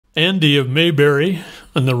Andy of Mayberry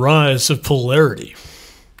and the Rise of Polarity.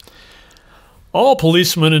 All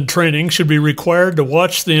policemen in training should be required to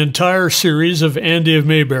watch the entire series of Andy of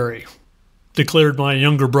Mayberry, declared my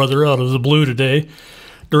younger brother out of the blue today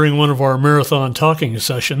during one of our marathon talking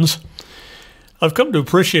sessions. I've come to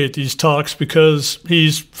appreciate these talks because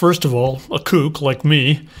he's, first of all, a kook like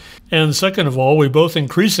me, and second of all, we both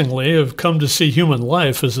increasingly have come to see human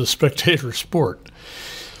life as a spectator sport.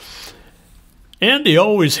 Andy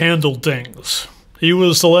always handled things. He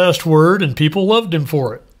was the last word, and people loved him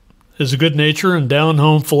for it. His good nature and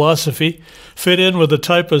down-home philosophy fit in with a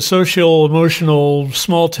type of social-emotional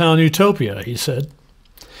small-town utopia, he said.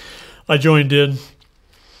 I joined in.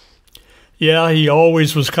 Yeah, he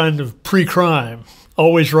always was kind of pre-crime,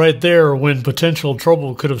 always right there when potential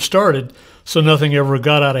trouble could have started, so nothing ever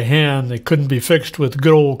got out of hand that couldn't be fixed with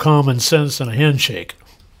good old common sense and a handshake.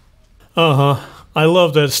 I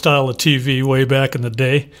love that style of TV way back in the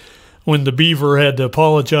day, when the beaver had to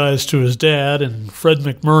apologize to his dad and Fred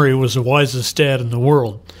McMurray was the wisest dad in the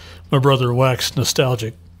world. My brother waxed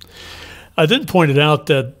nostalgic. I then pointed out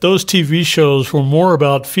that those TV shows were more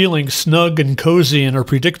about feeling snug and cozy in a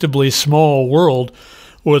predictably small world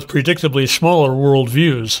with predictably smaller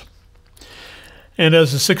worldviews. And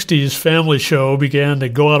as the 60s family show began to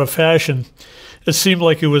go out of fashion, it seemed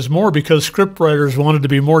like it was more because scriptwriters wanted to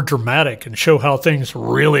be more dramatic and show how things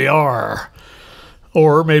really are.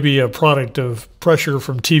 Or maybe a product of pressure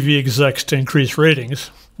from TV execs to increase ratings.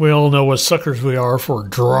 We all know what suckers we are for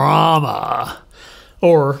drama.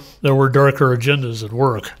 Or there were darker agendas at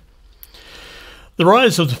work. The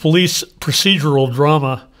rise of the police procedural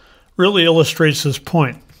drama really illustrates this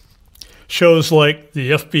point. Shows like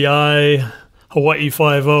the FBI, Hawaii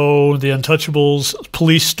Five-0, The Untouchables,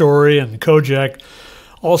 Police Story, and Kojak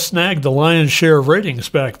all snagged the lion's share of ratings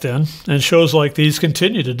back then, and shows like these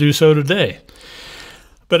continue to do so today.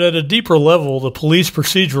 But at a deeper level, the police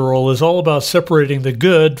procedural is all about separating the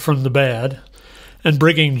good from the bad and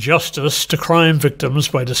bringing justice to crime victims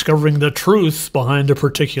by discovering the truth behind a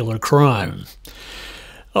particular crime.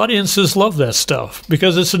 Audiences love that stuff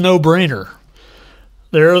because it's a no-brainer.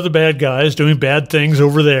 There are the bad guys doing bad things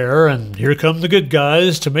over there, and here come the good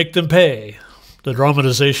guys to make them pay. The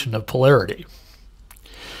dramatization of polarity.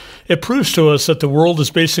 It proves to us that the world is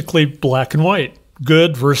basically black and white,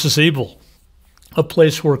 good versus evil. A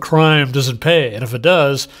place where crime doesn't pay, and if it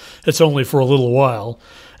does, it's only for a little while,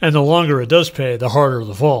 and the longer it does pay, the harder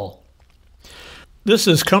the fall. This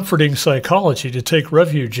is comforting psychology to take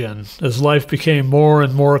refuge in, as life became more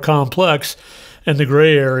and more complex, and the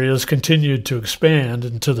gray areas continued to expand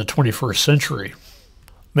into the 21st century.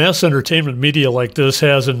 Mass entertainment media like this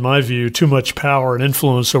has, in my view, too much power and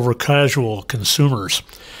influence over casual consumers.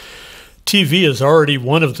 TV is already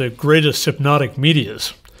one of the greatest hypnotic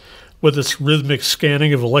medias, with its rhythmic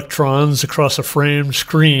scanning of electrons across a framed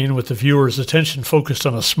screen with the viewer's attention focused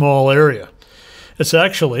on a small area. It's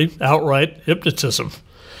actually outright hypnotism.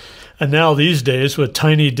 And now these days, with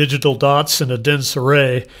tiny digital dots in a dense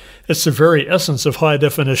array, it's the very essence of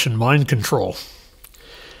high-definition mind control.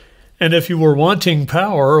 And if you were wanting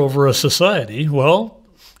power over a society, well,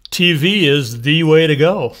 TV is the way to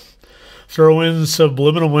go. Throw in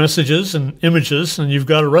subliminal messages and images, and you've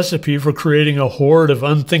got a recipe for creating a horde of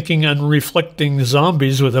unthinking, unreflecting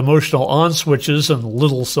zombies with emotional on-switches and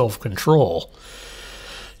little self-control.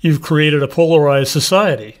 You've created a polarized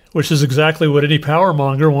society, which is exactly what any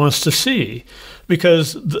powermonger wants to see,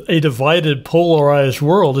 because a divided, polarized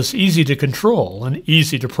world is easy to control and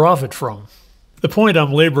easy to profit from. The point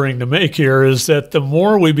I'm laboring to make here is that the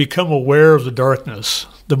more we become aware of the darkness,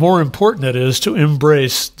 the more important it is to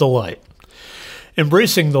embrace the light.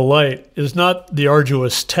 Embracing the light is not the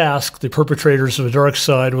arduous task the perpetrators of the dark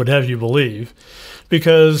side would have you believe,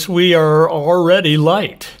 because we are already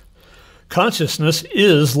light. Consciousness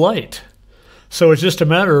is light. So it's just a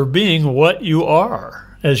matter of being what you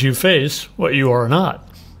are as you face what you are not.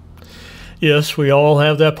 Yes, we all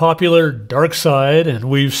have that popular dark side, and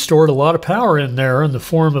we've stored a lot of power in there in the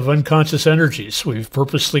form of unconscious energies we've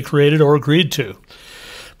purposely created or agreed to.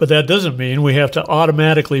 But that doesn't mean we have to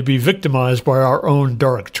automatically be victimized by our own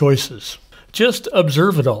dark choices. Just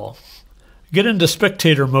observe it all. Get into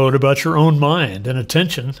spectator mode about your own mind and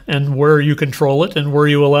attention and where you control it and where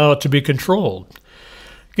you allow it to be controlled.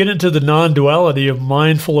 Get into the non-duality of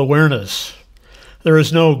mindful awareness. There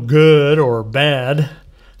is no good or bad,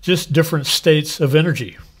 just different states of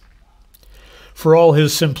energy. For all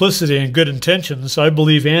his simplicity and good intentions, I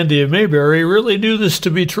believe Andy of Mayberry really knew this to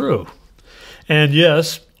be true. And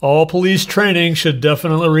yes, all police training should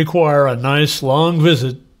definitely require a nice long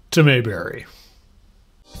visit to Mayberry.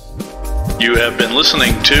 You have been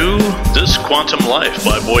listening to This Quantum Life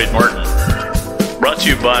by Boyd Martin, brought to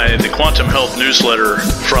you by the Quantum Health Newsletter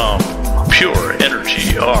from Pure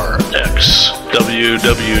Energy RX,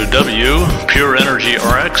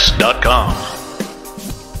 www.pureenergyrx.com.